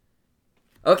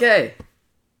Okay.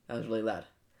 That was really loud.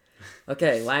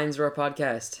 Okay, Lions Roar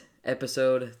Podcast,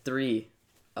 episode 3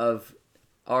 of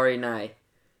Ari and I.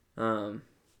 Ari,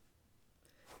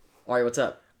 what's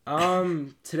up?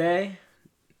 Today,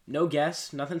 no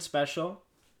guests, nothing special.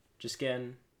 Just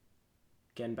getting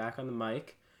back on the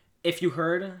mic. If you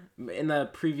heard in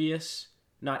the previous,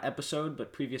 not episode,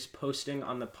 but previous posting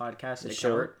on the podcast account,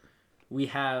 Short. we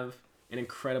have an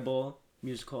incredible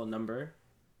musical number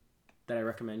that I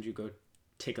recommend you go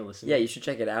take a listen. Yeah, you should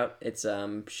check it out. It's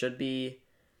should be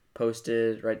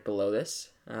posted right below this.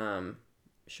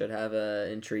 Should have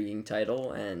a intriguing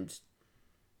title, and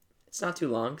it's not too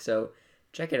long, so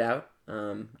check it out.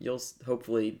 You'll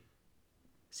hopefully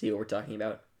see what we're talking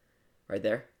about right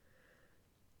there.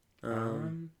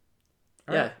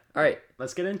 Yeah. All right.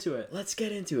 Let's get into it. Let's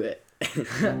get into it.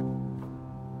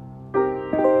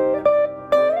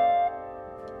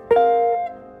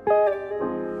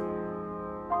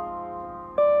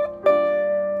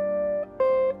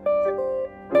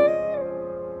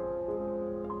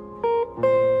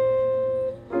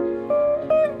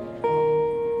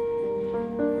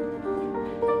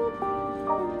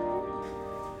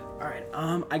 All right.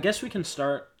 I guess we can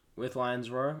start with Lions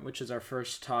Roar, which is our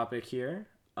first topic here.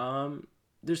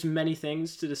 There's many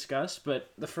things to discuss,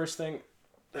 but the first thing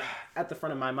at the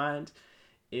front of my mind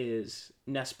is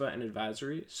NESPA and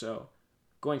advisory. So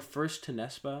going first to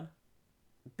NESPA,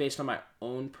 based on my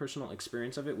own personal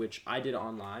experience of it, which I did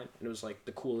online, and it was like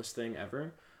the coolest thing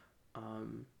ever.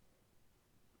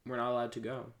 We're not allowed to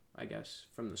go, I guess,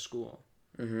 from the school.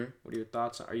 Mm-hmm. What are your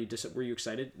thoughts? Were you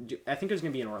excited? I think it was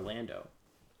going to be in Orlando.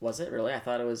 Was it really? I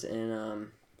thought it was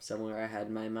in somewhere I had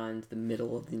in my mind, the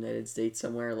middle of the United States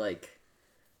somewhere,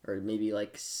 or maybe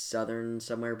southern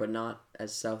somewhere, but not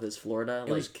as south as Florida.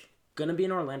 It was gonna be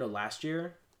in Orlando last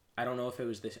year. I don't know if it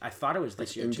was this. I thought it was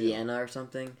this year Indiana too. or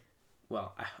something.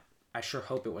 Well, I sure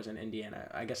hope it wasn't Indiana.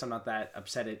 I guess I'm not that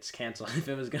upset it's canceled. If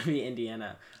it was gonna be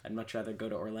Indiana, I'd much rather go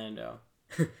to Orlando.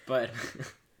 But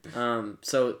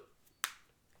so,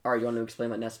 Ari, you want to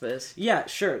explain what NESPA is? Yeah,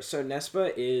 sure. So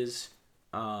NESPA is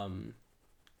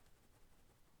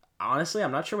honestly,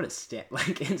 I'm not sure what it stands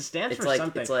like. It stands for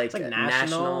something. It's like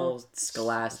National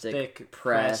Scholastic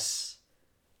Press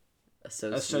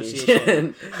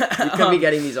Association. You could be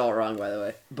getting these all wrong, by the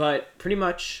way. But pretty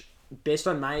much, based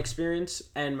on my experience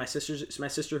and my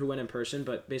sister who went in person,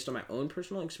 but based on my own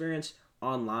personal experience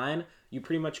online, you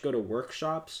pretty much go to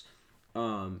workshops,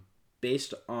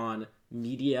 based on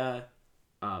media,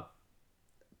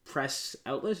 press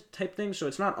outlet type things. So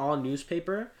it's not all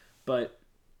newspaper, but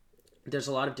there's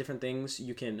a lot of different things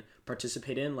you can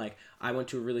participate in. Like, I went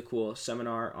to a really cool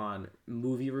seminar on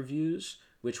movie reviews,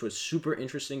 which was super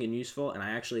interesting and useful. And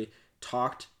I actually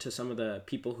talked to some of the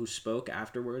people who spoke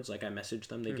afterwards. Like, I messaged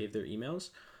them, they gave their emails.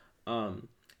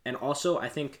 And also, I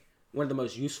think one of the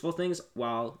most useful things,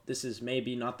 while this is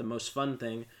maybe not the most fun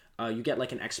thing, you get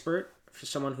like an expert, for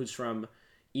someone who's from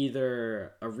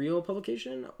either a real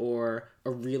publication or a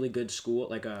really good school,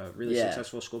 like a really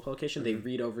successful school publication. They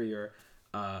read over your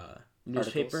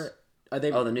newspaper.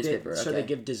 The newspaper. So they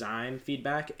give design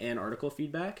feedback and article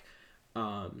feedback,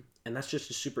 and that's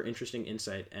just a super interesting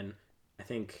insight. And I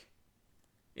think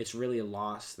it's really a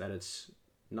loss that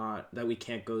that we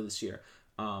can't go this year.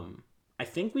 I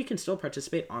think we can still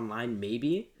participate online,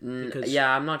 maybe.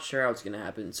 Yeah, I'm not sure how it's gonna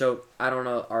happen. So I don't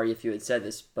know, Ari, if you had said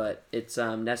this, but it's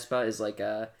NESPA is like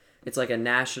a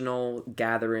national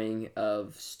gathering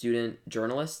of student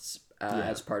journalists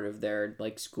as part of their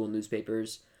school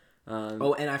newspapers. And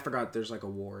I forgot there's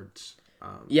awards.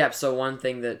 So one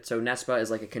thing so NESPA is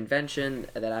like a convention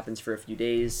that happens for a few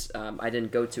days. I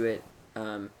didn't go to it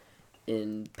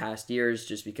in past years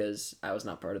just because I was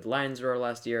not part of the Lions Roar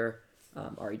last year.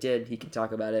 Ari did. He can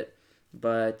talk about it.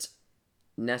 But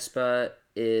NESPA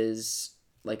is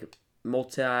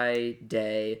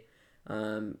multi-day.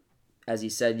 As he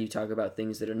said, you talk about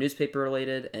things that are newspaper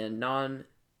related and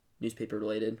non-newspaper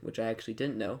related, which I actually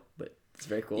didn't know, but it's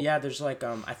very cool. Yeah, there's I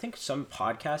think some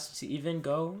podcasts even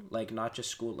go, not just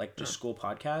school, school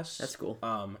podcasts. That's cool.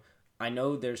 I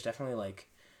know there's definitely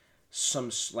some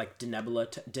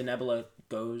Denebula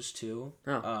goes too.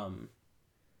 Oh.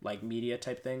 Media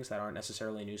type things that aren't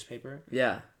necessarily newspaper.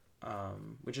 Yeah.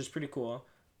 Which is pretty cool.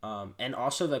 And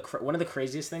also one of the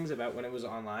craziest things about when it was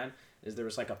online is there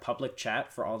was a public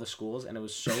chat for all the schools, and it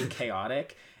was so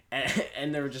chaotic,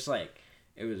 and they were just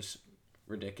it was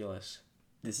ridiculous.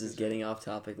 This is getting off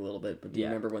topic a little bit, but do you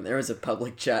remember when there was a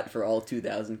public chat for all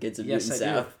 2,000 kids of Newton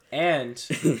South? Do. And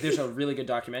there's a really good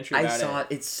documentary about it. I saw it.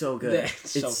 It's so good.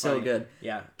 It's so good.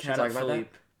 Yeah. Can I talk about that?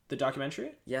 The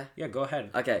documentary? Yeah. Yeah, go ahead.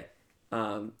 Okay.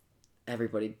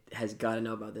 Everybody has got to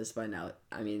know about this by now.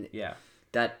 I mean, yeah.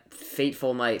 that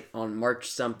fateful night on March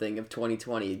something of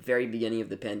 2020, very beginning of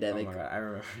the Oh pandemic, my god, I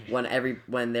remember.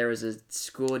 when there was a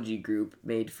Schoology group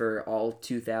made for all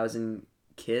 2,000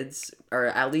 kids, or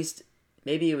at least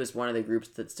maybe it was one of the groups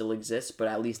that still exists, but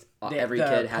at least every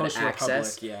kid had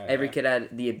access. Yeah, every kid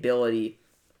had the ability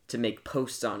to make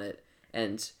posts on it,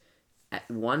 and at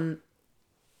one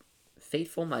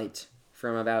fateful night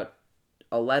from about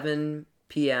 11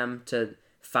 p.m. to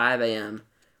 5 a.m.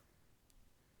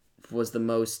 was the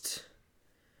most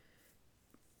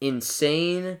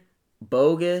insane,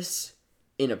 bogus,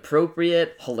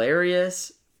 inappropriate,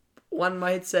 hilarious, one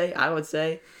might say, I would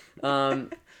say.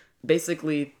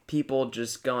 Basically, people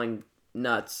just going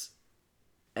nuts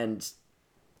and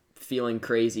feeling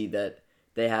crazy that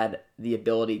they had the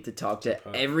ability to talk to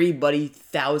everybody,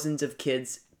 thousands of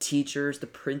kids, teachers, the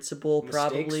principal,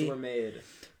 probably. Mistakes were made.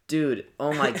 Dude,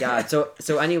 oh my god.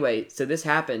 So anyway, so this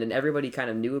happened and everybody kind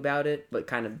of knew about it, but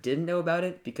kind of didn't know about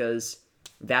it because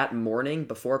that morning,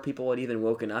 before people had even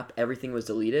woken up, everything was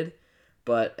deleted.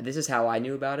 But this is how I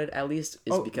knew about it, at least,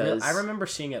 is because... I remember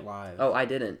seeing it live. Oh, I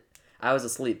didn't. I was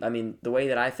asleep. I mean, the way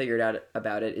that I figured out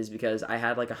about it is because I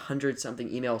had like 100-something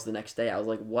emails the next day. I was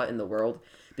like, what in the world?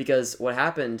 Because what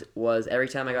happened was every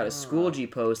time I got a Schoology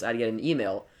post, I'd get an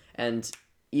email. And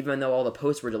even though all the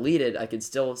posts were deleted, I could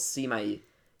still see my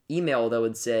email that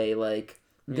would say, like,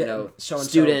 you know, So-and-so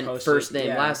student, posted, first name,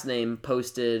 last name,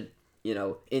 posted, you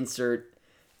know, insert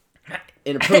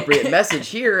inappropriate message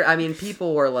here. I mean,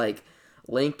 people were like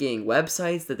linking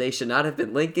websites that they should not have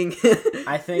been linking.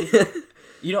 I think...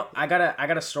 You know, I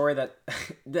got a story that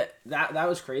that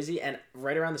was crazy, and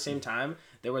right around the same time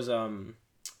there was a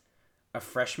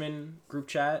freshman group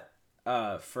chat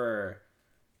for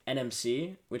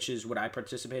NMC, which is what I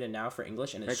participate in now for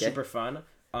English, and it's super fun.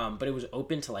 But it was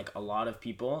open to like a lot of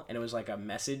people, and it was like a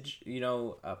message,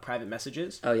 private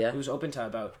messages. Oh yeah. It was open to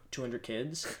about 200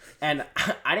 kids, and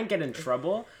I didn't get in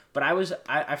trouble. But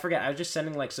I forget, I was just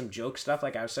sending like some joke stuff,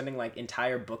 like I was sending like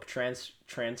entire book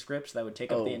transcripts that would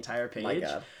take up the entire page. My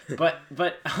God.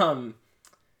 But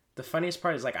the funniest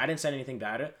part is like I didn't send anything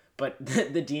bad, but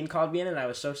the dean called me in and I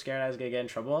was so scared I was gonna get in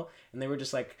trouble, and they were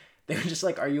just like,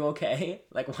 are you okay?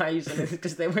 Like, why are you sending this?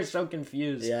 Because they were so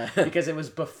confused. Yeah. Because it was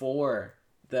before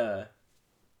the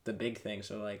big thing,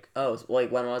 so like. Oh,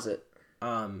 like when was it?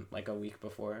 Like a week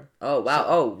before. Oh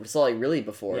wow! So like really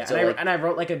before. Yeah, so and I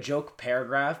wrote like a joke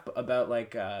paragraph about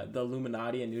like the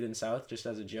Illuminati in Newton South just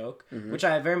as a joke, which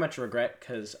I very much regret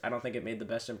because I don't think it made the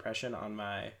best impression on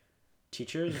my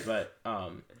teachers. But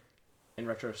in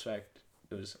retrospect,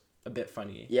 it was a bit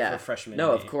funny. Yeah. For freshmen.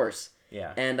 No, of course.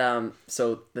 Yeah. And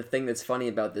so the thing that's funny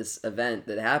about this event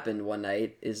that happened one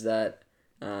night is that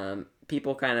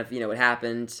people kind of, it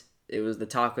happened. It was the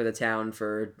talk of the town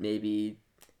for maybe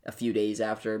a few days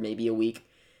after, maybe a week.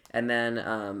 And then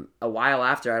a while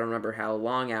after, I don't remember how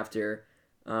long after,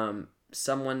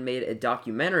 someone made a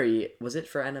documentary. Was it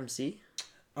for NMC?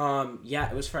 Yeah,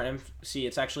 it was for NMC.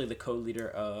 It's actually the co-leader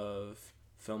of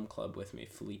Film Club with me,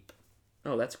 Philippe.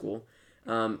 Oh, that's cool.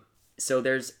 So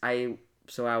I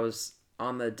was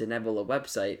on the Denebula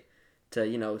website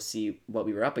to, see what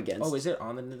we were up against. Oh, is it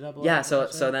on the Denebula? Yeah, so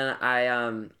then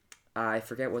I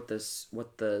forget what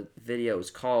the video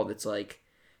is called. It's like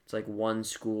one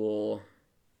school.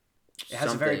 It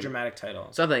has a very dramatic title.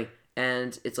 Something.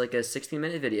 And it's like a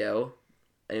 16-minute video.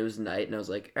 And it was night. And I was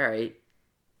like, all right,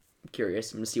 I'm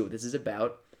curious. I'm going to see what this is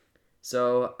about.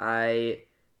 So I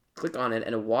click on it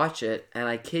and watch it. And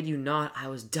I kid you not, I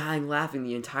was dying laughing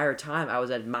the entire time. I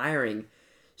was admiring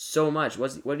so much.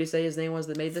 What did you say his name was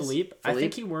that made this? Philippe? I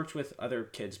think he worked with other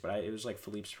kids, but it was like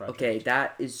Philippe's project. Okay,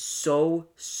 that is so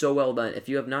well done. If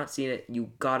you have not seen it,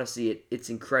 you gotta see it. It's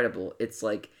incredible. It's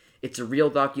a real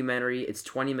documentary. It's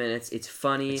 20 minutes. It's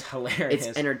funny. It's hilarious.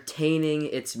 It's entertaining.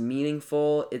 It's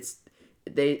meaningful.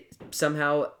 The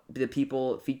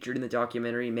people featured in the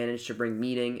documentary managed to bring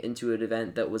meaning into an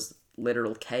event that was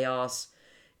literal chaos.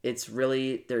 It's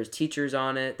really, there's teachers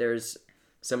on it. There's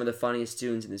some of the funniest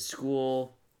students in the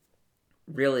school.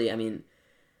 Really, I mean,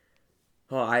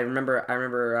 I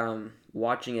remember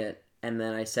watching it, and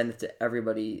then I sent it to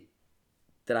everybody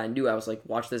that I knew. I was like,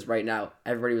 watch this right now.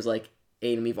 Everybody was like,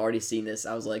 Aidan, we've already seen this.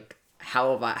 I was like,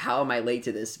 how am I late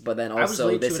to this? But then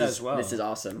also this is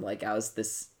awesome. Like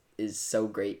this is so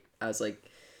great. I was like,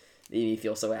 it made me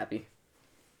feel so happy.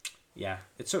 Yeah,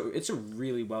 it's a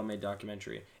really well made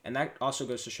documentary, and that also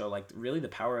goes to show like really the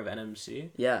power of NMC.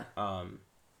 Yeah.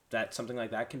 That something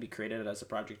like that can be created as a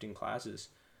project in classes.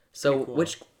 So cool.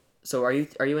 So are you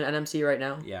in NMC right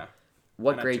now? Yeah.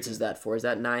 What grades is that for? Is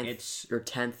that 9th or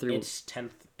 10th through? It's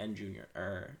 10th and junior,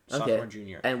 or sophomore,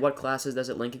 junior. And what classes does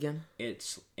it link again?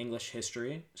 It's English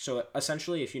history. So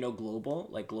essentially, if you know global,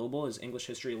 like global is English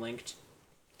history linked,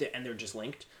 and they're just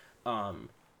linked.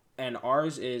 And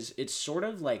ours is, it's sort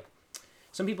of like,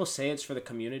 some people say it's for the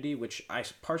community, which I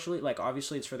partially, like,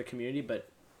 obviously it's for the community, but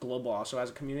global also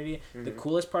has a community. Mm-hmm. The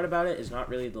coolest part about it is not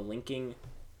really the linking,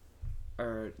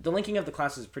 or the linking of the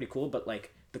classes is pretty cool, but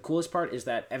like the coolest part is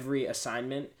that every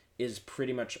assignment is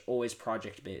pretty much always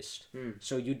project based.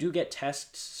 So you do get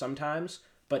tests sometimes,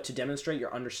 but to demonstrate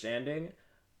your understanding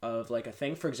of like a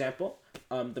thing. For example,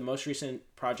 the most recent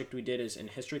project we did is in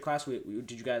history class. We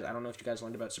did you guys? I don't know if you guys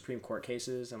learned about Supreme Court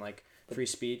cases and like free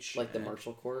speech, like the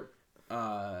Marshall Court.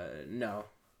 No.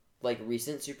 Like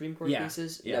recent Supreme Court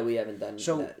cases? Yeah, we haven't done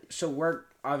that. So we're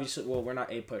obviously, well, we're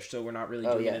not A-push, so we're not really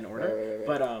doing it in order. Right.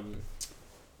 But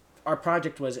our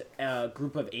project was a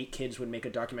group of 8 kids would make a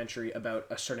documentary about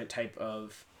a certain type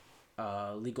of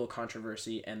legal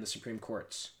controversy and the Supreme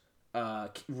Court's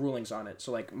rulings on it.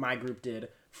 So like my group did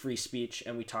free speech,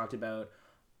 and we talked about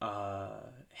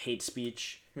hate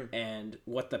speech and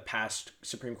what the past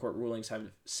Supreme Court rulings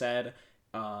have said,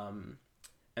 and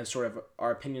sort of our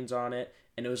opinions on it.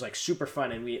 And it was like super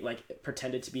fun, and we like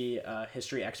pretended to be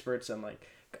history experts, and like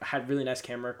had really nice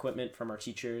camera equipment from our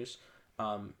teachers.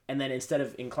 And then instead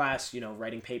of in class,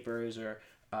 writing papers or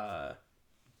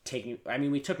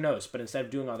we took notes, but instead of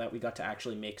doing all that, we got to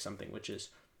actually make something, which is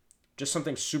just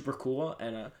something super cool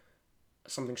and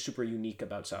something super unique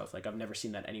about South. Like I've never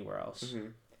seen that anywhere else. Mm-hmm.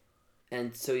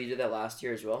 And so you did that last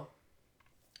year as well?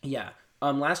 Yeah.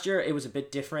 Last year it was a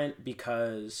bit different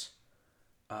because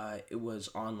it was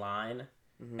online.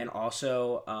 Mm-hmm. And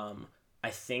also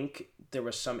I think there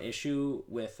was some issue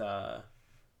with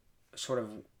sort of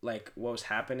like what was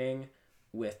happening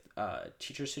with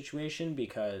teacher situation,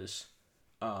 because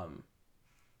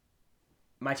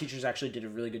my teachers actually did a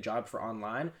really good job for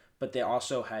online, but they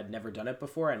also had never done it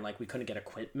before, and like we couldn't get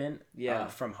equipment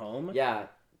from home. Yeah.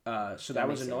 So that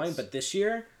was annoying. Sense. But this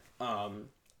year, I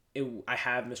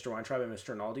have Mr. Weintraub and Mr.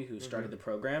 Rinaldi who started the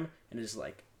program, and it is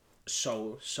like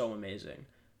so amazing.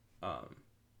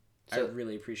 I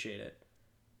really appreciate it.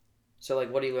 So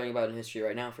like, what are you learning about in history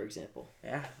right now, for example?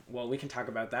 Yeah, well, we can talk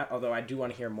about that, although I do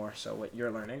want to hear more, so what you're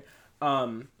learning.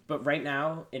 But right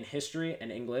now, in history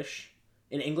and English,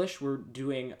 we're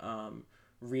doing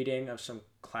reading of some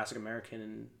classic American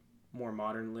and more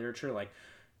modern literature. Like,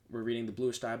 we're reading The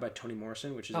Bluest Eye by Toni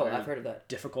Morrison, which is a I've heard of that.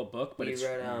 difficult book, but it's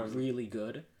really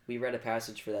good. We read a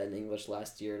passage for that in English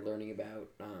last year, learning about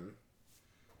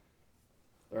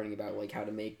like how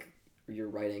to make your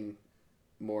writing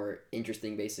more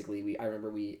interesting. Basically, I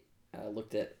remember we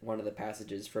looked at one of the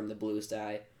passages from The Bluest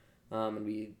Eye, and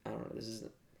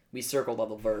we circled all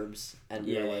the verbs, and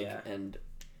we were like, and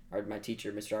my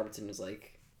teacher, Mr. Robertson, was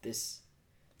like, this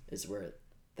is where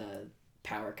the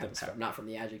power comes from, not from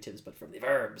the adjectives, but from the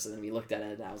verbs. And then we looked at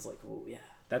it, and I was like, oh yeah.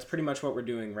 That's pretty much what we're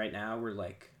doing right now.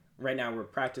 We're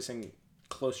practicing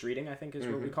close reading, I think is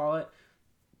what we call it,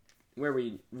 where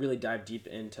we really dive deep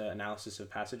into analysis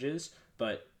of passages.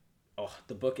 But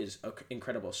the book is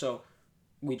incredible. So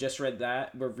we just read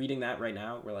that. We're reading that right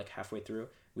now. We're like halfway through.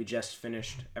 We just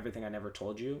finished Everything I Never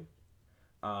Told You.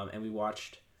 And we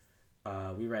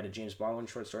read a James Baldwin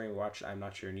short story. We watched I'm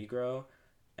Not Your Negro.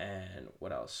 And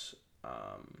what else?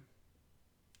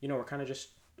 We're kind of just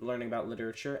learning about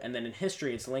literature. And then in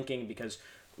history, it's linking because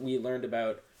we learned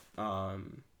about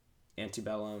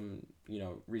antebellum,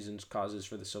 reasons, causes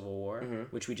for the Civil War,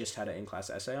 which we just had an in-class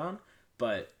essay on.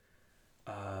 But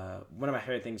one of my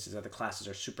favorite things is that the classes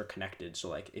are super connected. So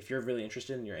like if you're really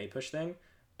interested in your A-push thing,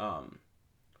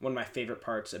 one of my favorite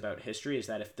parts about history is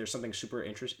that if there's something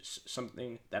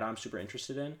that I'm super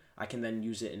interested in, I can then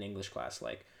use it in English class.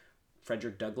 Like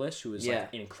Frederick Douglass, who is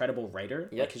like an incredible writer,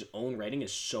 like his own writing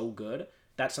is so good.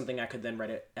 That's something I could then write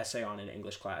an essay on in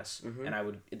English class, and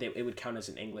it would count as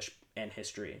an English and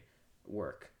history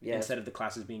work instead of the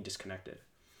classes being disconnected.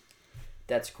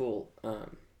 That's cool.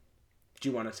 Do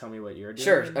you want to tell me what you're doing?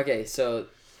 Sure. Okay, so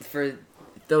for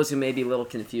those who may be a little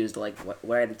confused, like,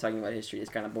 why are they talking about history? It's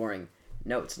kind of boring.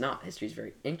 No, it's not. History is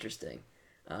very interesting.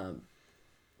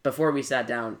 Before we sat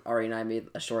down, Ari and I made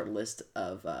a short list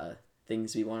of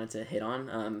things we wanted to hit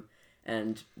on.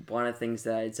 And one of the things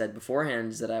that I had said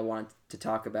beforehand is that I want to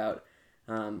talk about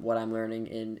what I'm learning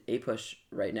in A-Push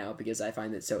right now, because I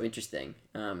find it so interesting.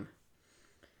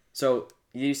 So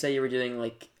you say you were doing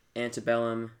like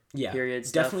antebellum period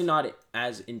stuff? Definitely not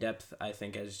as in-depth, I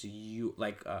think, as you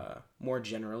like, more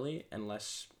generally and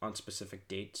less on specific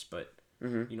dates, but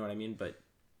you know what I mean? But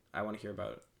I want to hear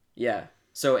about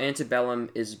So antebellum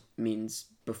means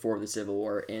before the Civil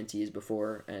War. Ante is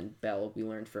before, and bell we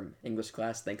learned from English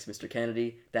class. Thanks, Mr.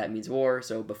 Kennedy. That means war.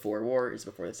 So before war is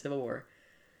before the Civil War.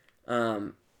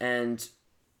 And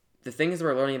the things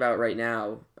we're learning about right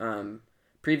now.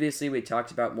 Previously, we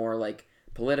talked about more like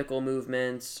political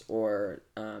movements, or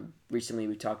recently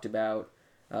we talked about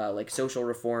like social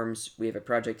reforms. We have a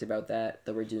project about that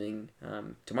we're doing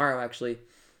tomorrow, actually.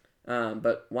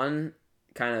 But one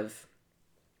kind of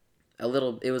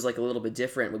it was like a little bit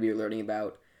different what we were learning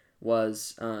about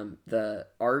was the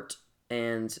art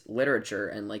and literature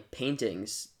and like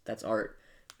paintings. That's art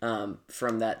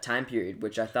from that time period,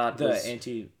 which I thought was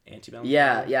antebellum.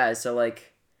 Yeah. So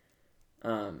like,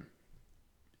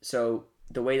 so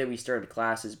the way that we started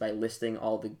class is by listing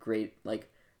all the great like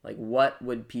what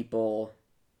would people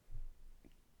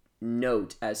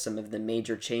note as some of the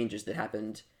major changes that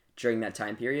happened during that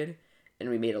time period, and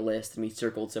we made a list and we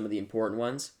circled some of the important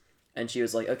ones. And she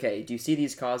was like, okay, do you see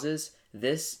these causes?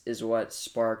 This is what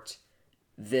sparked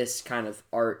this kind of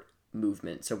art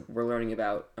movement. So we're learning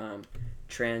about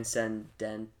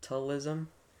Transcendentalism.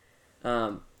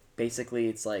 Basically,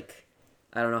 it's like,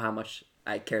 I don't know how much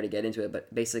I care to get into it,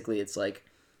 but basically it's like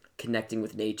connecting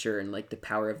with nature and like the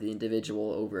power of the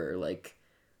individual over like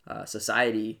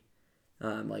society,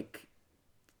 like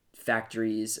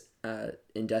factories,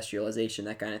 industrialization,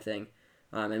 that kind of thing.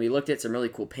 And we looked at some really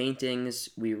cool paintings.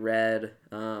 We read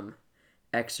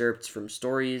excerpts from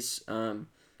stories,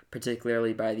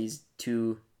 particularly by these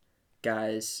two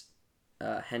guys,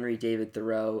 Henry David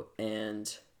Thoreau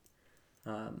and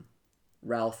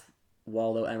Ralph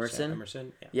Waldo Emerson.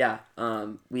 Yeah.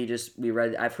 We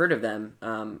read. I've heard of them.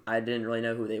 I didn't really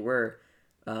know who they were.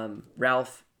 Other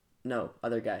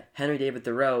guy. Henry David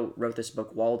Thoreau wrote this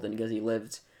book Walden because he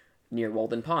lived near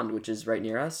Walden Pond, which is right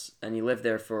near us, and he lived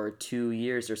there for 2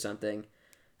 years or something,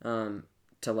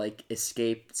 to like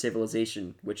escape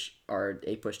civilization, which our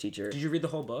APUSH teacher. Did you read the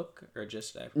whole book or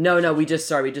just? No. We just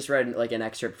read like an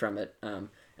excerpt from it.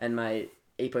 And my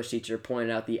APUSH teacher pointed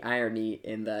out the irony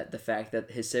in the fact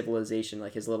that his civilization,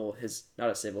 like his not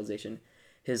a civilization,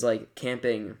 his like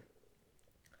camping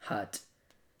hut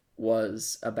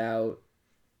was about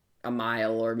a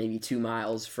mile or maybe 2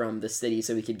 miles from the city,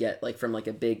 so we could get like from like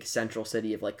a big central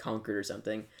city of like Concord or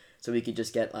something, so we could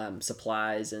just get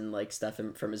supplies and like stuff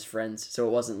from his friends, so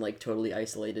it wasn't like totally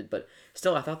isolated. But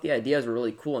still, I thought the ideas were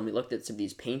really cool, and we looked at some of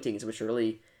these paintings which are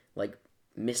really like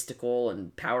mystical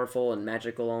and powerful and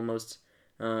magical almost,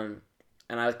 and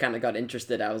I kind of got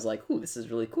interested. I was like, ooh, this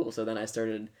is really cool. So then I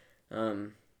started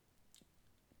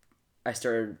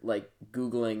like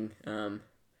Googling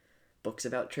books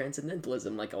about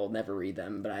Transcendentalism. Like, I'll never read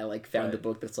them, but I like found a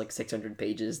book that's like 600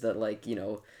 pages that, like, you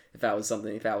know, if I was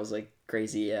like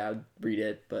crazy, yeah, I'd read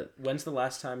it. But when's the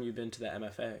last time you've been to the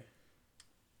MFA?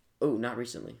 Oh, not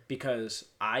recently. Because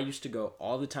I used to go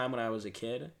all the time when I was a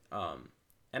kid,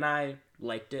 and I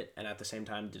liked it, and at the same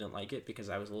time didn't like it because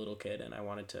I was a little kid and I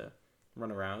wanted to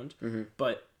run around. Mm-hmm.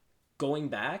 But going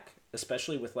back,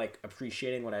 especially with like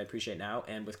appreciating what I appreciate now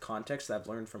and with context that I've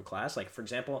learned from class, like for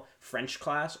example, French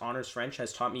class, honors French,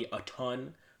 has taught me a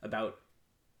ton about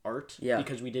art,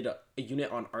 because we did a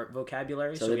unit on art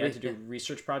vocabulary, so we had to do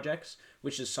research projects,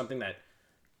 which is something that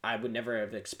I would never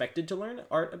have expected to learn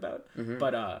art about. Mm-hmm.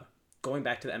 But going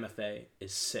back to the MFA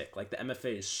is sick. Like, the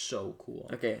MFA is so cool.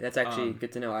 Okay, that's actually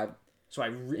good to know. I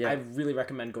really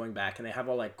recommend going back, and they have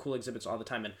all like cool exhibits all the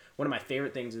time. And one of my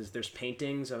favorite things is there's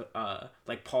paintings of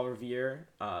like Paul Revere.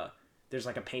 There's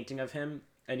like a painting of him,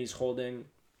 and he's holding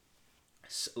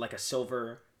like a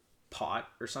silver pot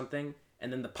or something,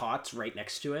 and then the pot's right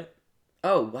next to it.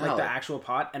 Oh, wow. Like the actual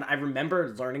pot. And I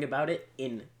remember learning about it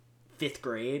in 5th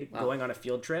grade, going on a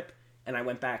field trip, and I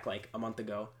went back like a month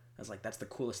ago. I was like, that's the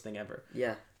coolest thing ever.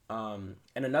 Yeah. And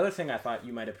another thing I thought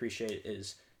you might appreciate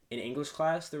is in English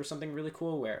class, there was something really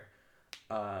cool where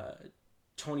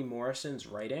Toni Morrison's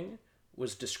writing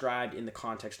was described in the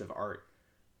context of art.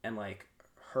 And like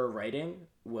her writing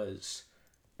was,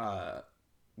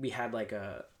 we had like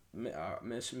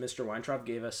Mr. Weintraub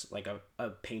gave us like a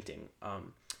painting,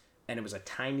 and it was a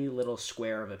tiny little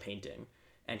square of a painting.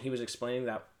 And he was explaining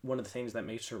that one of the things that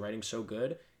makes her writing so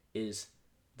good is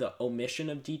the omission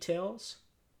of details,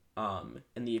 and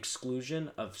the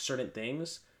exclusion of certain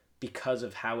things, because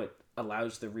of how it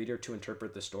allows the reader to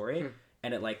interpret the story.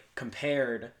 And it like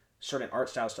compared certain art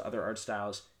styles to other art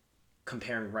styles,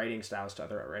 comparing writing styles to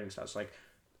other writing styles. Like,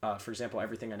 for example,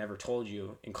 Everything I Never Told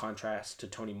You, in contrast to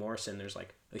Toni Morrison, there's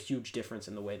like a huge difference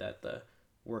in the way that the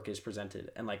work is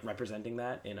presented, and like representing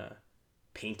that in a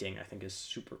painting, I think is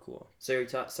super cool. So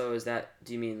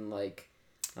do you mean like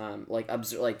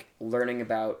learning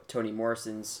about Toni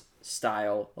Morrison's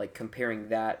style, like comparing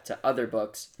that to other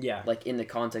books, Yeah. like in the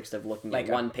context of looking Like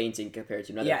at one painting compared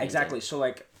to another. Yeah, painting. exactly. So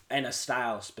like, and a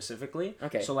style specifically.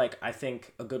 Okay. So like, I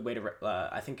think a good way to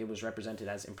I think it was represented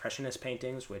as impressionist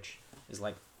paintings, which is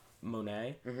like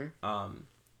Monet.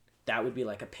 That would be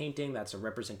like a painting that's a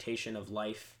representation of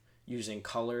life using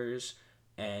colors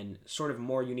and sort of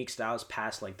more unique styles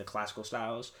past like the classical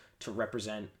styles to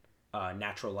represent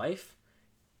natural life.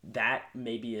 That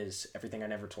maybe is Everything I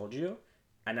Never Told You.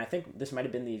 And I think this might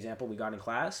have been the example we got in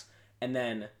class. And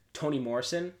then Toni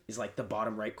Morrison is like the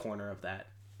bottom right corner of that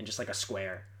and just like a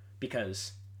square,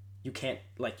 because you can't,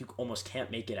 like, you almost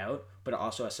can't make it out, but it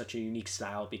also has such a unique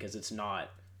style because it's not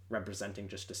representing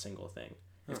just a single thing.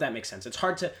 If that makes sense. It's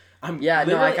hard to I'm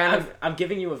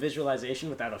giving you a visualization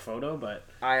without a photo, but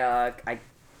I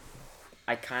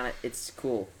kind of, it's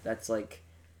cool. That's like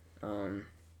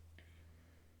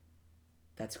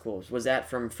that's cool. Was that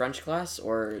from French class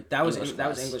or that was English that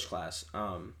was class? English class.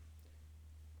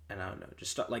 And I don't know,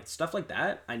 just stuff like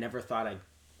that. I never thought I'd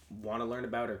want to learn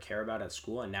about or care about at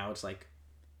school, and now it's like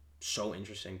so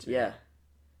interesting to me. Yeah.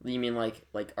 You mean like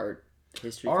art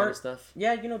history kind of stuff?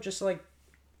 Yeah, just like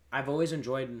I've always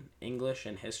enjoyed English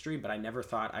and history, but I never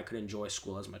thought I could enjoy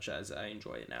school as much as I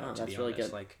enjoy it now. To be really honest,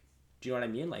 good. like, do you know what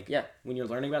I mean? Like, yeah, when you're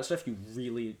learning about stuff you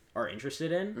really are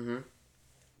interested in,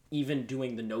 even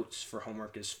doing the notes for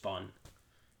homework is fun.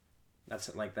 That's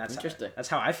interesting. That's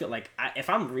how I feel. Like, if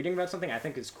I'm reading about something I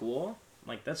think is cool,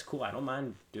 like, that's cool. I don't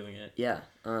mind doing it. Yeah.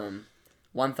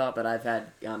 One thought that I've had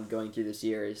going through this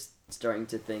year is starting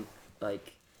to think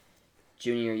like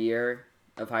junior year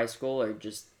of high school or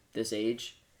just this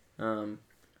age.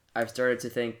 I've started to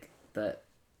think that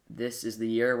this is the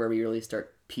year where we really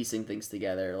start piecing things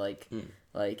together. Like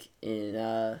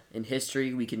in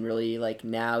history, we can really, like,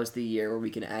 now's the year where we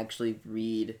can actually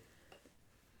read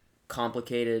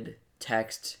complicated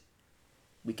text.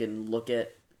 We can look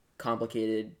at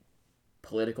complicated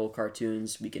political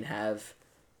cartoons. We can have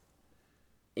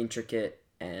intricate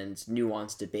and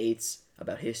nuanced debates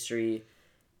about history.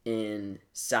 In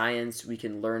science, we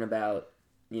can learn about,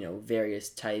 various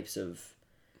types of,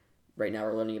 right now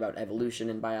we're learning about evolution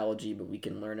in biology, but we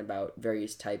can learn about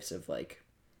various types of, like,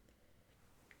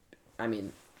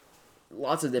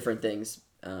 lots of different things.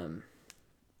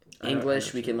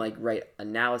 English, we can, like, write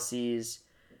analyses.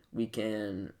 We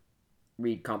can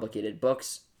read complicated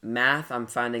books. Math, I'm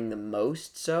finding the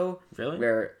most so. Really?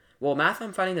 Math,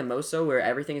 I'm finding the most so where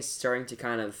everything is starting to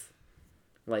kind of,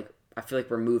 like, I feel like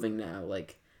we're moving now.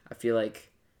 Like, I feel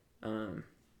like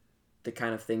the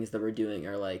kind of things that we're doing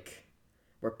are, like,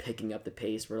 we're picking up the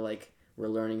pace. We're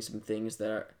learning some things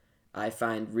that I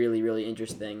find really, really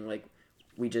interesting. Like,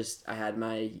 I had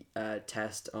my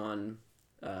test on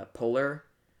polar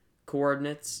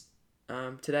coordinates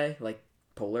today, like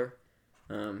polar.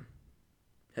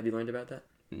 Have you learned about that?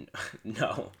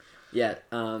 No. Yeah.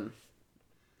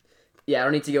 Yeah, I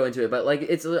don't need to go into it, but, like,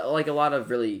 it's like a lot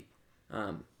of really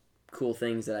cool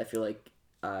things that I feel like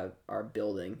are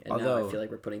building, and now I feel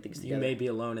like we're putting things together. You may be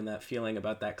alone in that feeling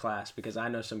about that class, because I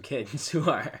know some kids who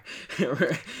are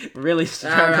really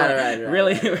struggling.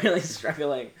 Really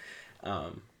struggling.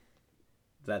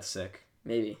 That's sick.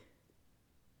 Maybe.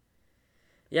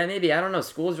 Yeah, maybe. I don't know.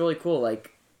 School is really cool.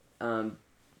 Like,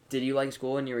 did you like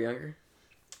school when you were younger?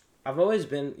 I've always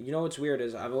been, what's weird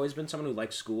is I've always been someone who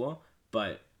likes school,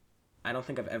 but I don't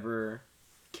think I've ever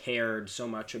cared so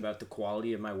much about the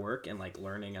quality of my work and, like,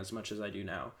 learning as much as I do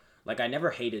now. Like, I never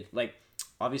hated, like,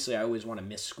 obviously I always want to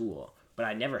miss school, but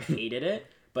I never hated it.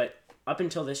 But up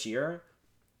until this year,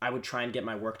 I would try and get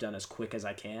my work done as quick as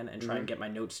I can and try and get my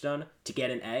notes done to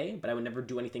get an A, but I would never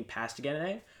do anything past to get an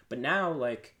A. But now,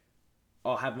 like,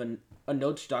 I'll have a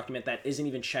notes document that isn't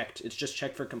even checked. It's just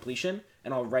checked for completion,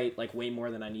 and I'll write, like, way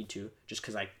more than I need to just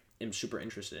because I am super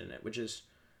interested in it, which is,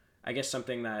 I guess,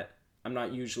 something that I'm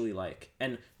not usually like.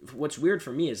 And what's weird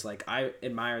for me is, like, I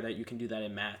admire that you can do that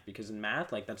in math, because in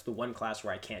math, like, that's the one class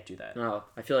where I can't do that. Oh,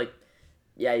 I feel like,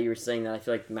 yeah, you were saying that. I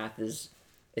feel like math is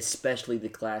especially the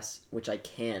class which I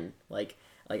can. Like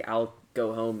I'll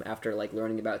go home after, like,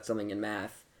 learning about something in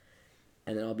math,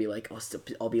 and then I'll be like, what's the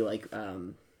word?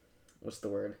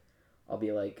 I'll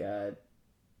be like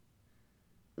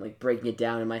breaking it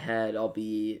down in my head. I'll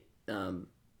be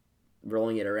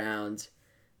rolling it around,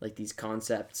 like, these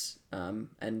concepts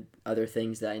and other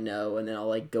things that I know, and then I'll,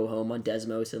 like, go home on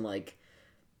Desmos and, like,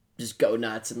 just go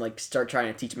nuts and, like, start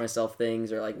trying to teach myself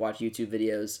things or, like, watch YouTube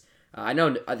videos. I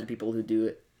know other people who do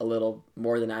it a little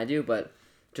more than I do, but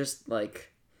just,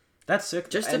 like, that's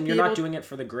sick. And you're not doing it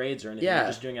for the grades or anything. Yeah. You're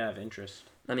just doing it out of interest.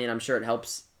 I mean, I'm sure it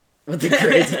helps with the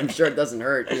grades. I'm sure it doesn't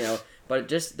hurt, but it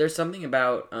just, there's something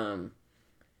about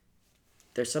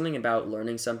there's something about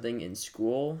learning something in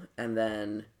school and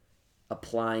then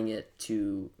applying it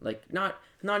to, like, not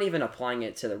even applying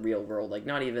it to the real world, like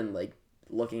not even like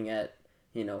looking at,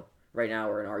 right now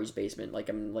we're in Ari's basement, like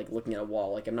I'm like looking at a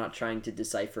wall, like I'm not trying to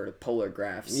decipher polar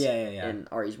graphs in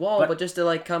Ari's wall, but just to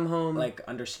like come home, like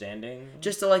understanding,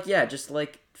 just to like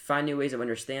find new ways of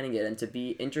understanding it and to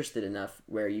be interested enough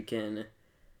where you can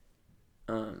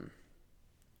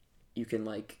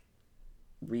like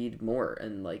read more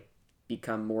and like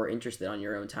become more interested on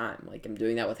your own time. Like I'm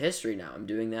doing that with history now. I'm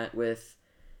doing that with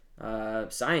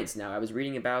science now. I was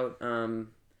reading about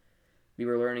we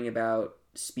were learning about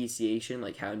speciation,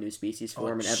 like how new species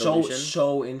form and evolution.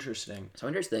 So interesting. So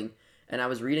interesting. And I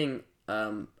was reading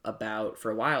about,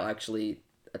 for a while actually,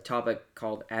 a topic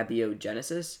called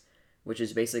abiogenesis, which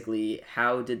is basically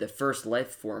how did the first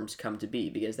life forms come to be,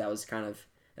 because that's kind of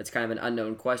an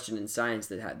unknown question in science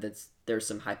there's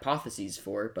some hypotheses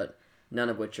for, but none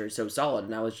of which are so solid.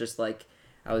 And I was just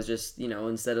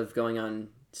instead of going on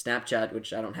Snapchat,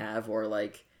 which I don't have, or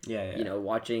like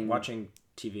watching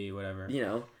TV,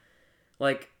 whatever,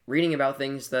 like reading about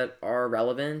things that are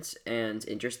relevant and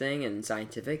interesting and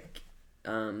scientific,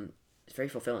 it's very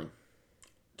fulfilling.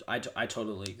 I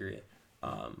totally agree.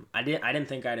 I didn't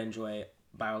think I'd enjoy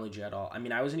biology at all. I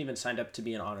mean, I wasn't even signed up to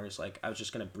be in honors. Like, I was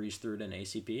just gonna breeze through it in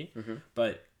ACP. Mm-hmm.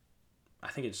 But I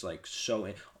think it's like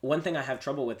one thing I have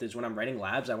trouble with is when I'm writing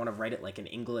labs, I want to write it like an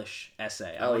English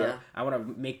essay. I want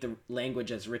to make the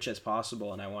language as rich as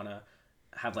possible, and I want to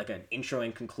have like an intro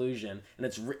and conclusion. And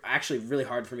it's actually really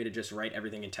hard for me to just write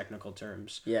everything in technical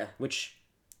terms. Yeah. Which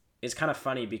is kind of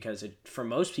funny because for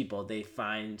most people, they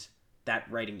find that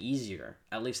writing easier.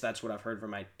 At least that's what I've heard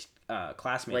from my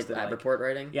classmates. Like lab report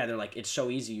writing? Yeah, they're like, it's so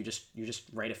easy. You just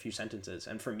write a few sentences.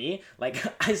 And for me, like,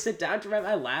 I sit down to write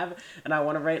my lab and I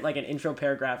want to write like an intro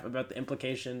paragraph about the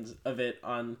implications of it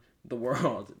on the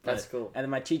world. That's cool. And then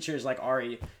my teacher is like,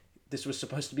 Ari, this was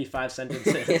supposed to be 5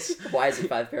 sentences. Why is it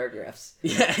 5 paragraphs?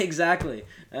 Yeah, exactly.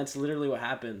 That's literally what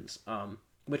happens.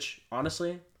 Which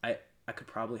honestly, I could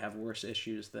probably have worse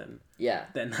issues than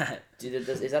that.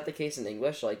 Is that the case in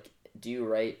English? Like, do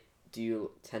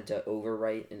you tend to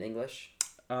overwrite in English?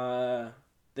 I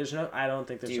don't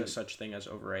think there's a such thing as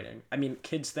overwriting. I mean,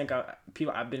 kids think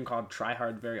I've been called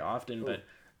tryhard very often. Ooh.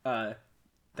 But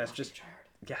that's just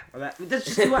tryhard. Yeah,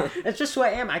 that's just that's just who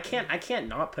I am. I can't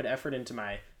not put effort into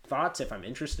my thoughts if I'm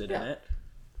interested in it.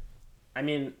 I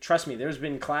mean, trust me, there's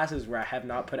been classes where I have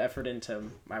not put effort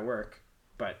into my work,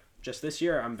 but just this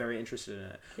year I'm very interested in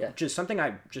it. Yeah. Which is something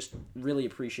I just really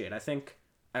appreciate. I think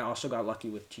I also got lucky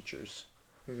with teachers.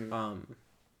 Mm-hmm.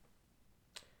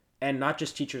 And not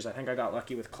just teachers, I think I got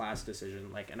lucky with class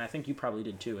decision. Like, and I think you probably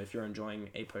did too if you're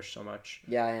enjoying APUSH so much.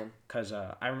 Yeah, I am. Because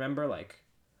I remember, like,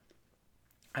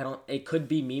 it could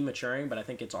be me maturing, but I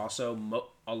think it's also,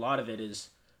 a lot of it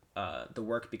is the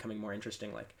work becoming more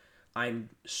interesting. Like, I'm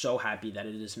so happy that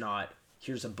it is not,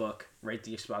 here's a book, write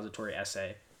the expository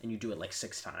essay, and you do it like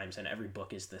 6 times, and every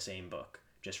book is the same book,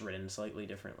 just written slightly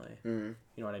differently. Mm-hmm.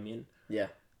 You know what I mean? Yeah.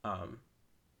 I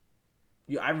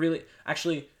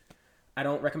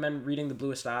don't recommend reading The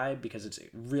Bluest Eye because it's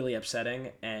really upsetting,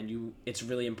 and it's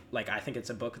really, like, I think it's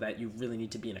a book that you really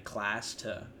need to be in a class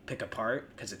to pick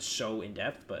apart because it's so in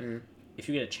depth. But if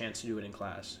you get a chance to do it in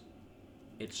class,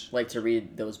 it's like to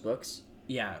read those books.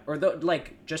 Yeah, or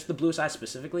like just The Bluest Eye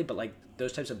specifically, but like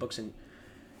those types of books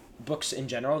in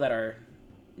general that are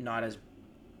not as,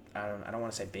 I don't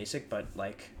want to say basic, but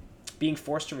like being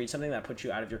forced to read something that puts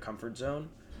you out of your comfort zone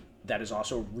that is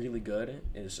also really good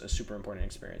is a super important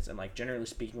experience. And like generally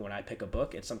speaking, when I pick a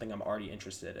book, it's something I'm already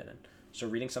interested in. So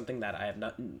reading something that I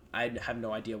have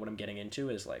no idea what I'm getting into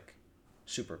is like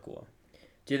super cool.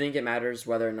 Do you think it matters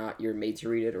whether or not you're made to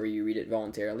read it or you read it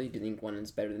voluntarily? Do you think one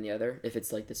is better than the other if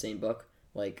it's like the same book?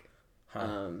 Like,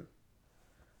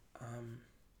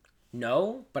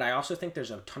 no, but I also think there's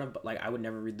a ton of, like, I would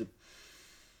never read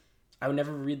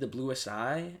The Bluest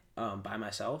Eye by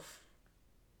myself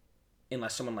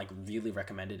unless someone like really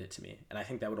recommended it to me, and I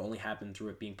think that would only happen through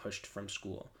it being pushed from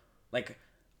school. Like,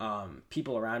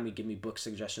 people around me give me book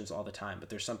suggestions all the time, but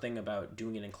there's something about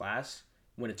doing it in class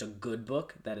when it's a good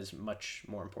book that is much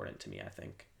more important to me, I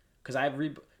think. Because I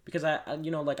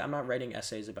I'm not writing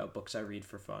essays about books I read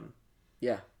for fun.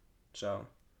 Yeah. So,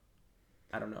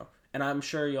 I don't know. And I'm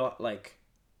sure you'll, like,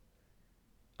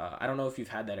 I don't know if you've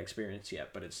had that experience yet,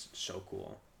 but it's so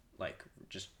cool. Like,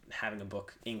 just having a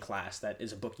book in class that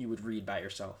is a book you would read by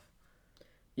yourself.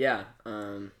 Yeah.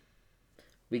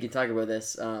 We can talk about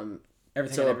this.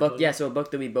 Everything. So a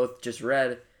book that we both just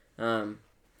read.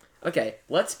 Okay,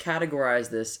 let's categorize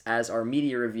this as our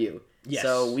media review. Yes.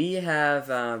 So we have,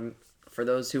 for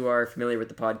those who are familiar with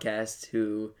the podcast,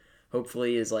 who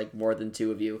hopefully is like more than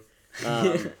 2 of you.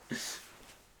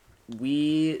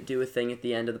 We do a thing at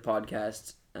the end of the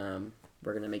podcast.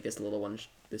 We're gonna make this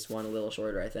one a little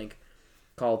shorter, I think,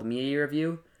 called Media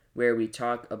Review, where we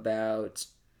talk about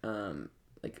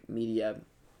like media.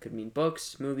 Could mean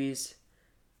books, movies,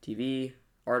 TV,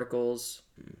 articles,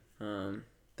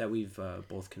 that we've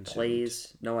both consumed.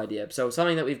 Plays. No idea. So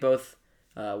something that we've both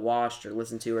watched or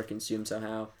listened to or consumed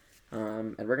somehow,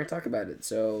 and we're gonna talk about it.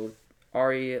 So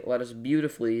Ari led us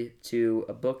beautifully to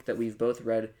a book that we've both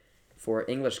read for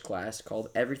English class called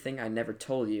Everything I Never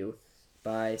Told You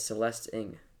by Celeste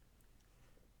Ng.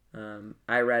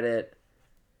 I read it.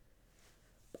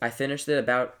 I finished it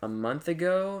about a month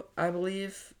ago, I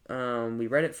believe. We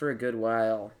read it for a good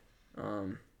while.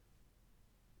 I'm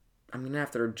going to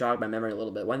have to jog my memory a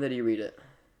little bit. When did you read it?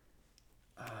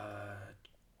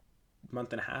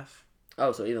 Month and a half.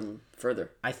 Oh, so even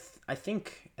further. I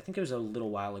think it was a little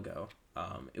while ago.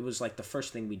 It was like the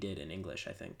first thing we did in English,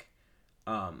 I think.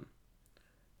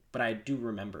 But I do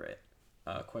remember it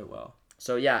quite well.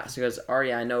 So yeah, because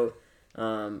Ari, I know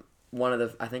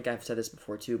I think I've said this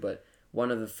before too, but one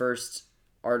of the first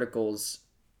articles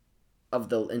of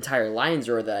the entire Lions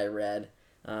Roar that I read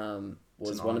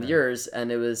was one of yours,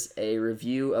 and it was a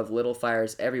review of Little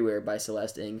Fires Everywhere by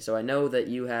Celeste Ng. So I know that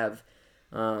you have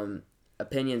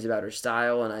opinions about her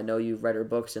style, and I know you've read her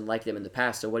books and liked them in the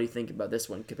past. So what do you think about this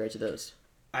one compared to those?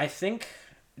 I think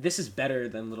this is better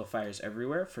than Little Fires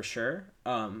Everywhere, for sure.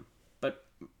 But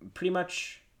pretty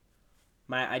much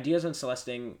my ideas on Celeste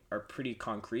Ng are pretty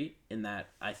concrete in that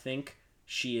I think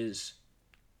she is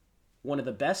one of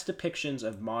the best depictions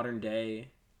of modern day,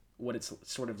 what it's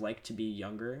sort of like to be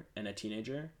younger and a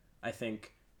teenager. I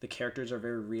think the characters are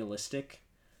very realistic.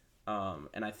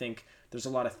 And I think there's a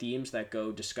lot of themes that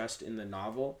go discussed in the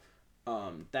novel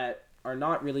that are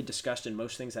not really discussed in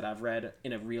most things that I've read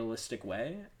in a realistic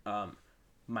way.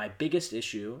 My biggest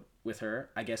issue with her,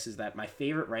 I guess, is that my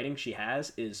favorite writing she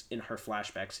has is in her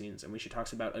flashback scenes and when she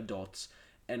talks about adults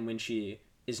and when she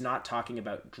is not talking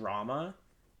about drama.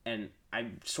 And I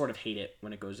sort of hate it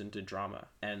when it goes into drama.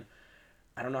 And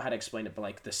I don't know how to explain it, but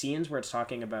like the scenes where it's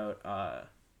talking about,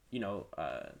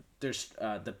 there's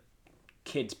the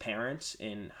kids' parents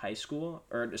in high school,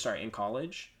 in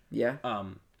college. Yeah.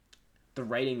 The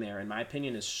writing there, in my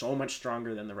opinion, is so much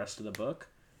stronger than the rest of the book.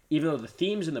 Even though the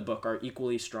themes in the book are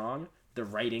equally strong, the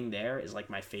writing there is like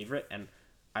my favorite, and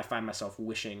I find myself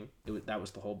wishing that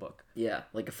was the whole book. Yeah,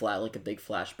 like a big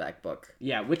flashback book.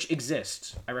 Yeah, which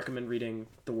exists. I recommend reading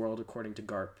The World According to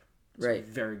Garp. It's a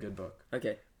very good book.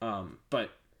 Okay. But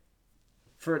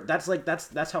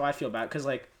that's how I feel about it, because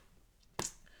like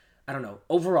I don't know.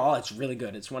 Overall, it's really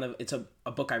good. It's a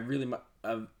book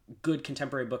a good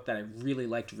contemporary book that I really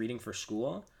liked reading for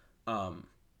school.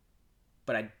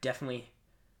 But I definitely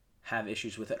have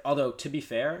issues with it. Although, to be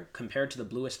fair, compared to The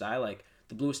Bluest Eye, like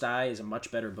The Bluest Eye is a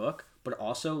much better book, but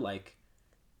also like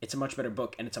it's a much better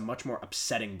book and it's a much more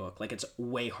upsetting book. Like it's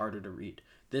way harder to read.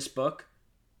 This book,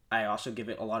 I also give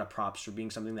it a lot of props for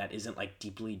being something that isn't like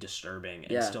deeply disturbing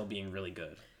and still being really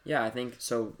good. Yeah, I think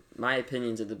so. My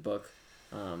opinions of the book,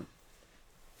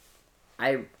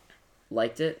 I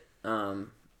liked it. I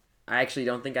actually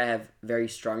don't think I have very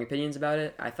strong opinions about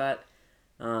it. I thought,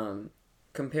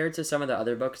 compared to some of the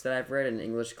other books that I've read in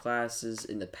English classes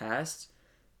in the past,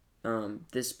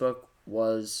 this book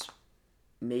was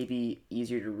maybe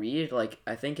easier to read. Like,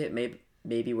 I think it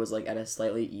maybe was like at a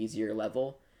slightly easier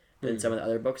level than some of the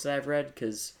other books that I've read,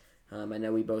 because I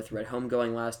know we both read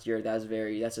Homegoing last year. That's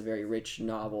a very rich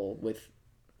novel with,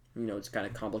 it's kind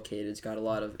of complicated. It's got a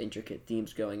lot of intricate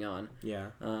themes going on.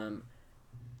 Yeah.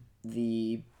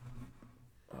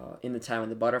 In the Time of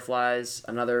the Butterflies,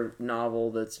 another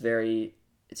novel that's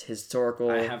it's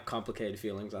historical. I have complicated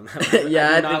feelings on that. Yeah,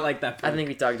 I do not like that book. I think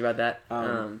we talked about that.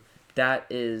 That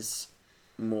is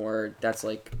more. That's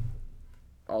like,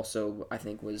 also I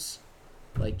think was,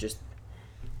 like, just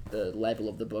the level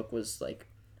of the book was like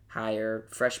higher.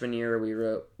 Freshman year we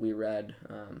read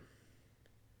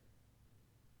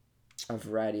a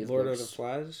variety of Lord books. of the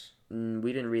Flies.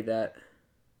 We didn't read that.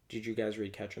 Did you guys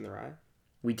read Catcher in the Rye?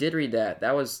 We did read that.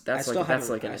 That's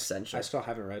like an essential. I still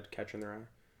haven't read Catcher in the Rye.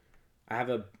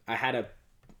 I had a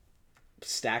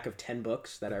stack of 10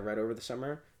 books that I read over the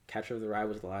summer. Catcher in the Rye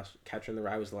was the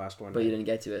last one. But you didn't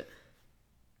get to it.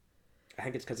 I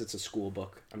think it's because it's a school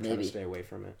book. I'm Maybe. trying to stay away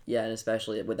from it. Yeah, and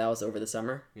especially that was over the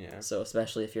summer. Yeah. So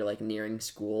especially if you're like nearing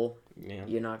school,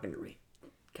 you're not going to read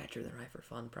Catcher in the Rye for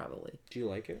fun, probably. Do you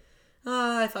like it?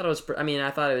 I thought it was.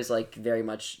 I thought it was like very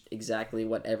much exactly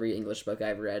what every English book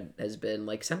I've read has been.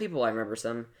 Like, some people, I remember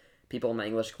some people in my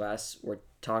English class were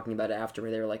talking about it after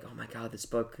me. They were like, "Oh my god, this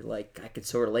book! Like, I could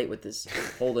so relate with this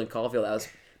Holden Caulfield."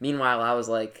 Meanwhile, I was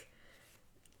like,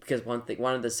 because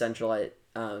one of the central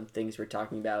things we're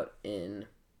talking about in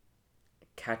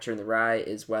Catcher in the Rye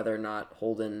is whether or not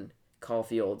Holden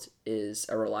Caulfield is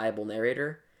a reliable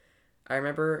narrator. I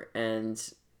remember, and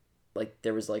like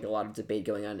there was like a lot of debate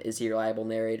going on. Is he a reliable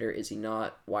narrator? Is he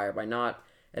not? Why or why not?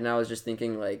 And I was just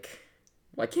thinking, like,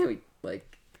 why can't we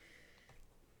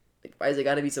why is it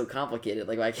got to be so complicated?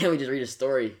 Like, why can't we just read a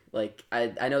story? Like,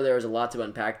 I know there was a lot to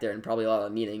unpack there and probably a lot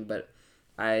of meaning, but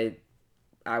I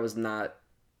was not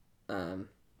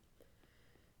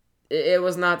it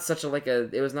was not such a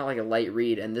it was not like a light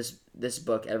read. And this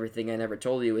book, Everything I Never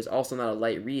Told You, is also not a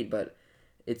light read, but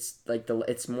it's like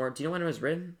it's more. Do you know when it was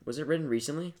written? Was it written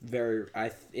recently?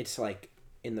 It's like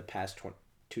in the past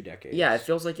 2 decades. Yeah, it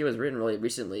feels like it was written really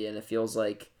recently, and it feels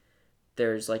like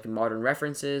there's like modern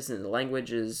references and the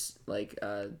language is like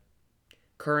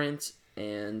current,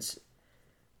 and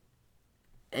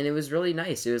it was really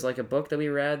nice. It was like a book that we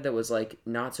read that was like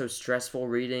not so stressful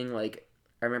reading. Like,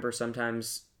 I remember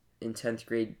sometimes in 10th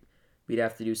grade we'd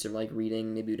have to do some like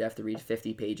reading. Maybe we'd have to read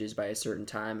 50 pages by a certain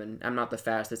time, and I'm not the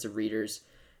fastest of readers,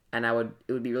 and it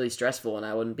would be really stressful, and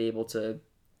I wouldn't be able to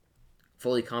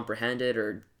fully comprehend it,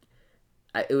 or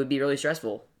it would be really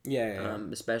stressful. Yeah.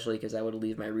 Especially because I would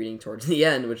leave my reading towards the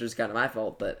end, which was kind of my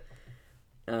fault, but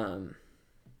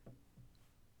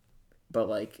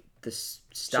like the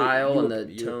style and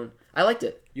the tone, I liked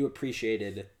it. You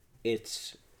appreciated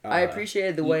its. I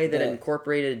appreciated the way that it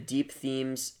incorporated deep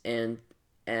themes and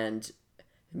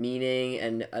meaning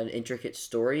and an intricate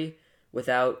story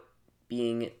without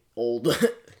being old.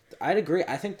 I'd agree.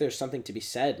 I think there's something to be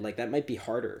said. Like, that might be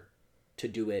harder to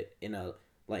do it in a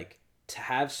like. To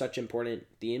have such important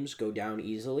themes go down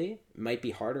easily might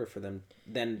be harder for them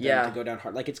than to go down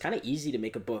hard. Like, it's kind of easy to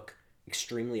make a book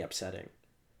extremely upsetting.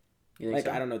 You think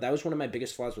so? I don't know. That was one of my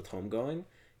biggest flaws with Homegoing,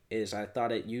 is I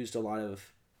thought it used a lot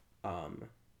of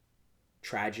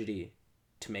tragedy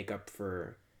to make up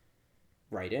for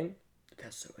writing.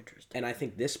 That's so interesting. And I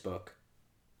think this book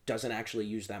doesn't actually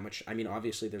use that much. I mean,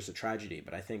 obviously there's a tragedy,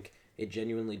 but I think it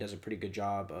genuinely does a pretty good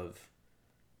job of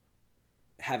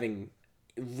having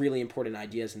really important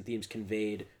ideas and themes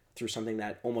conveyed through something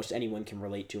that almost anyone can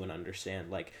relate to and understand.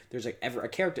 Like, there's like a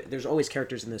character. There's always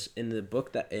characters in the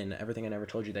book that in Everything I Never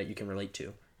Told You that you can relate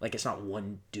to. Like, it's not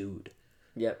one dude.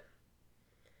 Yep.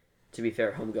 To be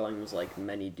fair, Homegoing was like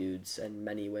many dudes and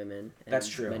many women. And that's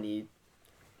true. Many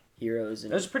heroes.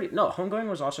 And... Homegoing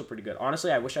was also pretty good. Honestly,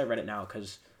 I wish I read it now,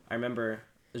 because I remember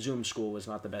Zoom school was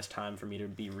not the best time for me to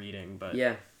be reading. But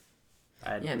yeah,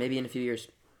 maybe in a few years.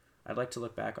 I'd like to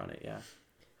look back on it. Yeah.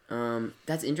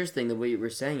 That's interesting, the way you were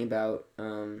saying about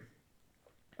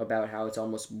how it's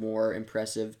almost more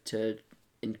impressive to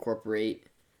incorporate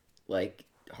like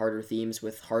harder themes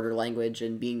with harder language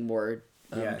and being more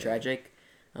tragic.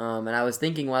 And I was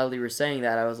thinking while you were saying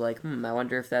that, I was like, I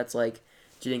wonder if that's like,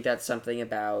 do you think that's something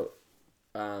about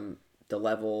the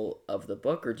level of the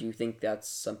book, or do you think that's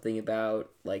something about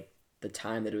like the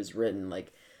time that it was written?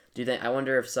 Like, I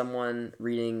wonder if someone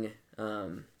reading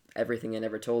Everything I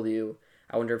Never Told You,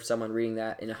 I wonder if someone reading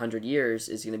that in 100 years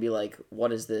is going to be like,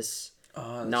 what is this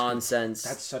nonsense?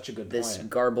 That's such a good this point.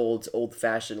 Garbled,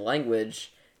 old-fashioned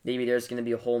language. Maybe there's going to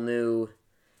be a whole new,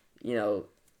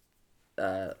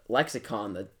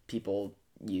 lexicon that people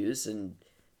use, and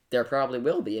there probably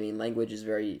will be. I mean, language is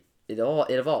it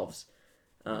evolves.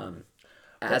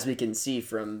 As we can see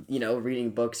from, reading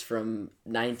books from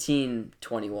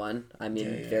 1921, I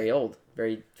mean, very old,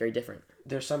 very, very different.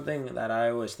 There's something that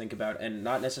I always think about, and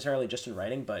not necessarily just in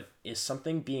writing, but is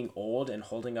something being old and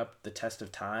holding up the test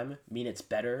of time mean it's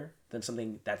better than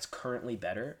something that's currently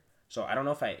better? So I don't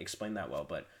know if I explained that well,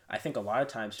 but I think a lot of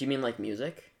times... Do you mean like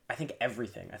music? I think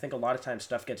everything. I think a lot of times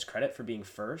stuff gets credit for being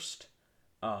first,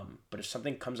 but if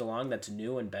something comes along that's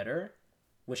new and better,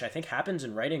 which I think happens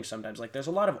in writing sometimes, like there's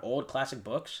a lot of old classic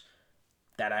books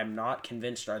that I'm not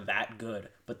convinced are that good,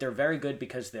 but they're very good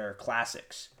because they're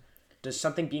classics. Does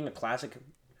something being a classic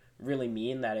really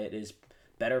mean that it is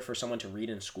better for someone to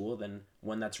read in school than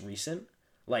one that's recent?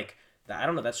 Like, I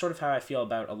don't know. That's sort of how I feel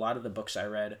about a lot of the books I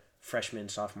read freshman,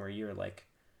 sophomore year. Like,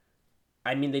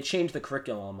 I mean, they changed the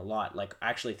curriculum a lot. Like,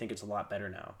 I actually think it's a lot better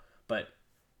now. But,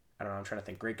 I don't know. I'm trying to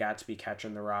think. Great Gatsby, Catcher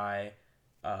in the Rye.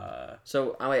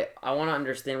 So, wait. I want to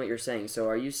understand what you're saying. So,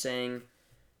 are you saying...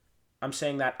 I'm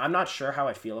saying that I'm not sure how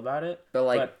I feel about it.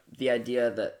 But the idea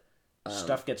that...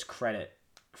 stuff gets credit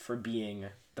for being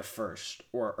the first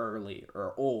or early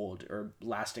or old or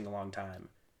lasting a long time.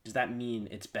 Does that mean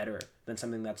it's better than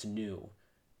something that's new,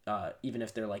 even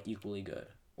if they're like equally good,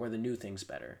 or the new thing's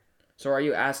better? So are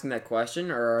you asking that question,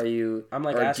 or are you? I'm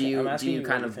like or asking. I'm do asking you you what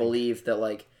kind you of think. believe that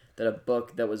like that a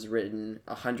book that was written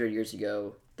 100 years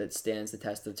ago that stands the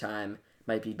test of time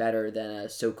might be better than a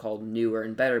so-called newer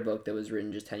and better book that was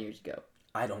written just 10 years ago?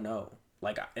 I don't know.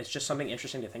 Like it's just something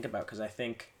interesting to think about because I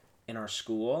think in our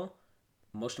school,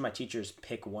 most of my teachers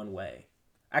pick one way.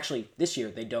 Actually, this year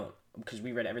they don't because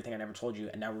we read Everything I Never Told You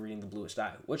and now we're reading The Bluest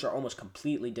Eye, which are almost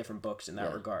completely different books in that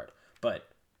Yeah. regard. But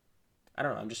I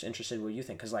don't know. I'm just interested in what you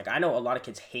think because like I know a lot of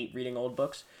kids hate reading old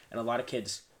books and a lot of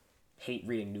kids hate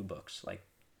reading new books. Like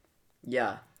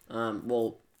Yeah.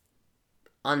 Well,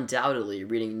 undoubtedly,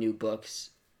 reading new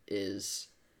books is,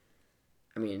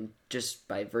 I mean, just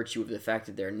by virtue of the fact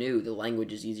that they're new, the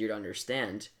language is easier to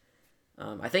understand.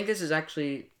 I think this is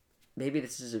actually, maybe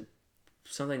this is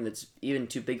something that's even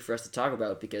too big for us to talk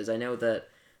about because I know that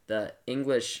the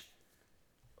English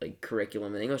like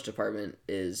curriculum in the English department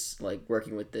is like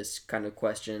working with this kind of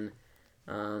question,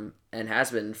 and has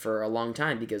been for a long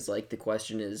time because like the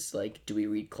question is like, do we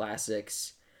read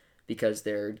classics because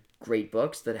they're great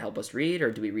books that help us read,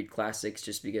 or do we read classics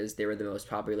just because they were the most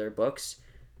popular books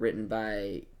written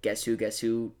by guess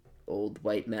who, old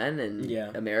white men in yeah,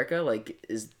 America? Like,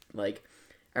 is like,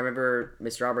 I remember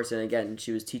Miss Robertson again.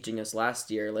 She was teaching us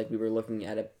last year. Like we were looking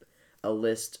at a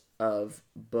list of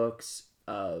books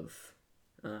of,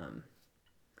 um,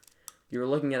 you were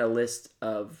looking at a list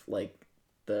of like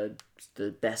the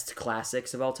best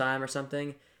classics of all time or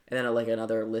something, and then like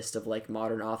another list of like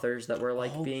modern authors that were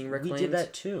like oh, being we did reclaimed,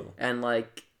 that too. and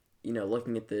like,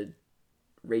 looking at the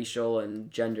racial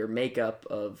and gender makeup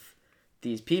of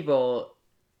these people,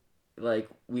 like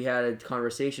we had a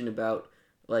conversation about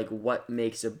like what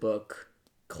makes a book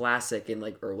classic and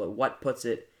like, or what puts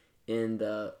it in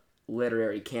the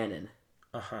literary canon.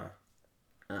 Uh huh.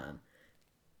 um,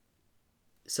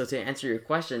 so to answer your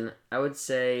question, I would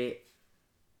say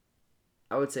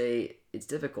it's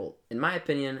difficult. In my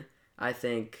opinion, I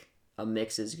think a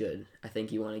mix is good.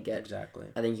 Exactly.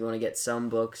 I think you want to get some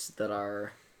books that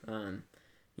are,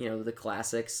 the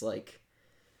classics. Like,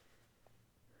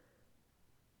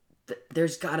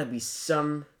 there's got to be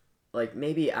some, like,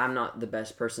 maybe I'm not the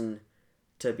best person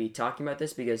to be talking about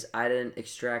this because I didn't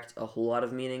extract a whole lot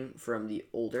of meaning from the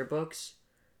older books.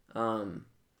 Um,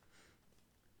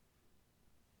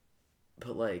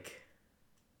 but like,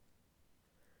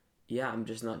 yeah, I'm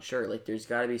just not sure. Like, there's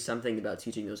got to be something about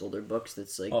teaching those older books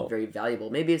that's like Oh, very valuable.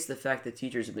 Maybe it's the fact that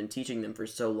teachers have been teaching them for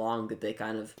so long that they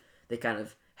kind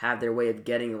of have their way of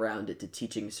getting around it to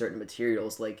teaching certain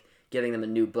materials. Like giving them a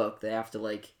new book, they have to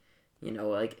like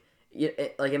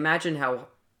like imagine how.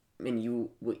 I mean,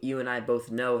 you and I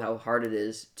both know how hard it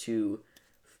is to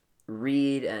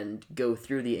read and go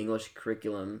through the English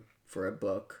curriculum for a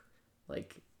book.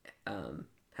 Like,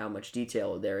 how much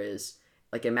detail there is.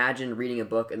 Like, imagine reading a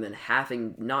book and then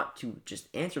having not to just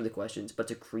answer the questions, but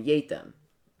to create them.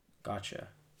 gotcha.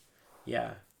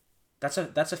 Yeah, that's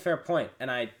a fair point, and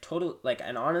I totally like.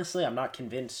 And honestly, I'm not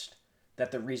convinced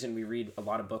that the reason we read a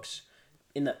lot of books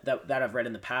that I've read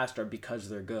in the past are because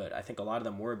they're good. I think a lot of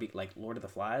them were like Lord of the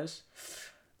Flies.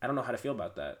 I don't know how to feel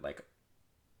about that. Like,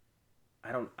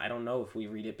 I don't know if we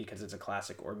read it because it's a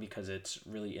classic or because it's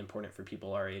really important for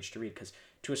people our age to read. Because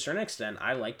to a certain extent,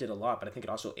 I liked it a lot, but I think it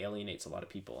also alienates a lot of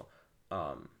people.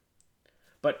 Um,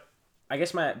 but I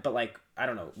guess but like I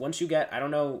don't know. Once you get, I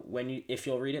don't know when you if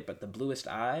you'll read it, but The Bluest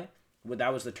Eye,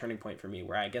 that was the turning point for me,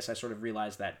 where I guess I sort of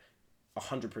realized that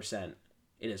 100%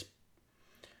 it is.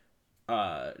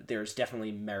 There's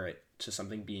definitely merit to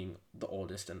something being the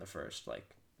oldest and the first.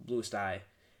 Like Bluest Eye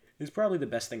is probably the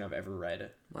best thing I've ever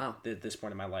read Wow, at this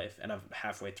point in my life, and I'm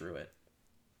halfway through it.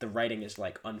 The writing is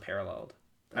like unparalleled.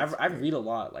 that's I great. read a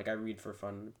lot. Like I read for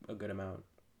fun a good amount.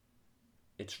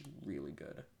 It's really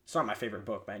good. It's not my favorite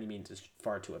book by any means. It's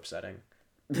far too upsetting.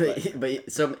 But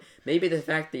But so maybe the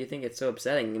fact that you think it's so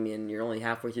upsetting. I mean, you're only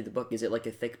halfway through the book. Is it like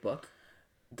a thick book?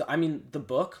 I mean, the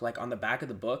book, like on the back of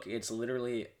the book, it's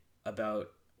literally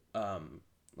about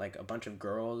like a bunch of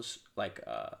girls, like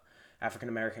African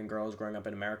American girls growing up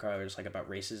in America. It was like about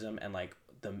racism and like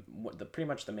the pretty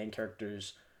much the main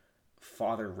character's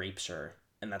father rapes her,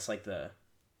 and that's like the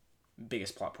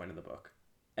biggest plot point of the book.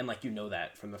 And like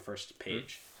that from the first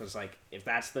page. So it's like if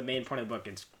that's the main point of the book,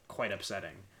 it's quite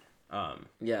upsetting.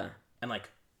 Yeah. And like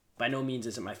by no means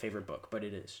isn't my favorite book, but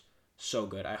it is so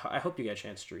good. I hope you get a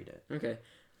chance to read it. Okay.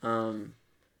 Um.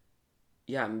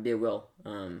 Yeah, maybe I will.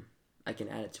 I can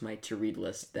add it to my to read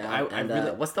list. I, That I and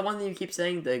really what's the one that you keep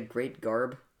saying? The Great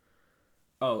Garb.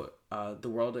 The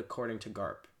World According to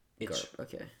Garp. It's Garb.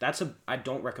 Okay. I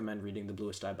don't recommend reading The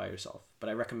Bluest Eye by yourself, but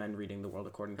I recommend reading The World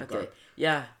According to Okay. Garp.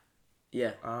 Yeah.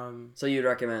 Yeah. Um So you'd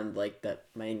recommend like that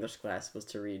my English class was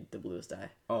to read The Bluest Eye.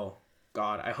 oh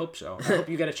God, I hope so. I hope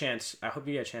you get a chance. I hope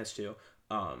you get a chance to,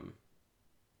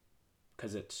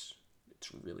 because it's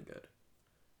really good.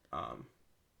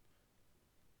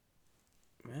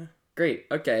 Yeah. Great.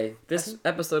 Okay. This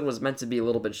episode was meant to be a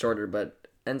little bit shorter, but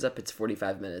ends up it's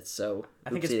 45 minutes. So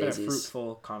I think it's been a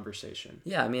fruitful conversation.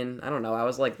 Yeah, I mean, I don't know. I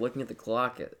was like looking at the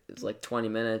clock. It was like 20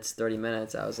 minutes, 30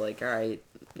 minutes. I was like, all right,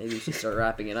 maybe we should start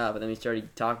wrapping it up. And then we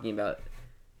started talking about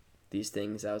these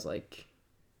things. I was like,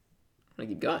 I'm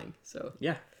gonna keep going. So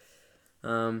yeah.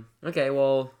 Okay.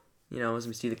 Well, as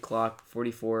we see the clock,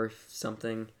 44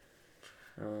 something.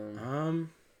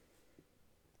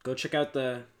 Go check out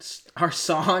our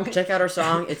song. Check out our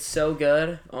song. It's so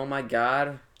good. Oh my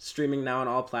God. Streaming now on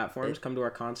all platforms. Come to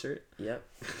our concert. Yep.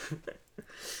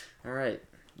 All right.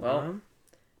 Well,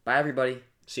 bye everybody.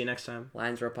 See you next time.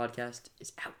 Lions Roar Podcast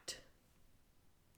is out.